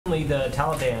The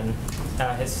Taliban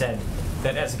has said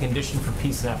that as a condition for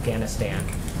peace in Afghanistan,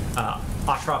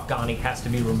 Ashraf Ghani has to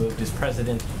be removed as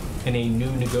president and a new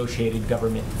negotiated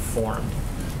government formed.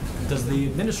 Does the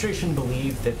administration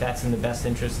believe that that's in the best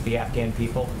interest of the Afghan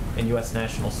people and U.S.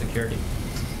 national security?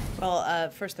 Well,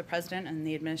 first, the President and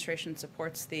the administration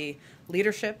supports the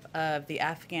leadership of the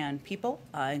Afghan people,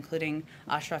 including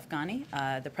Ashraf Ghani.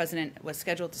 The President was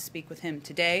scheduled to speak with him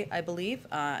today, I believe,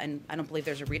 and I don't believe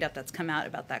there's a readout that's come out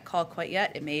about that call quite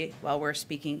yet. It may while we're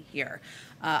speaking here.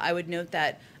 I would note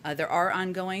that there are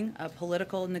ongoing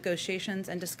political negotiations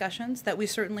and discussions that we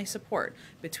certainly support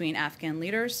between Afghan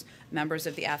leaders, members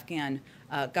of the Afghan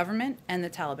government, and the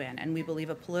Taliban, and we believe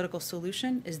a political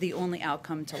solution is the only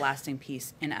outcome to lasting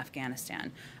peace in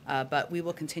Afghanistan. But we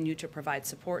will continue to provide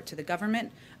support to the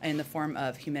government in the form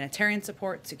of humanitarian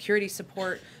support, security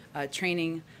support,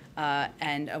 training,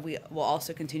 and we will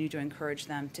also continue to encourage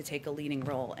them to take a leading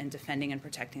role in defending and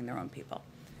protecting their own people.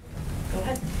 Go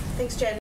ahead. Thanks, Jen.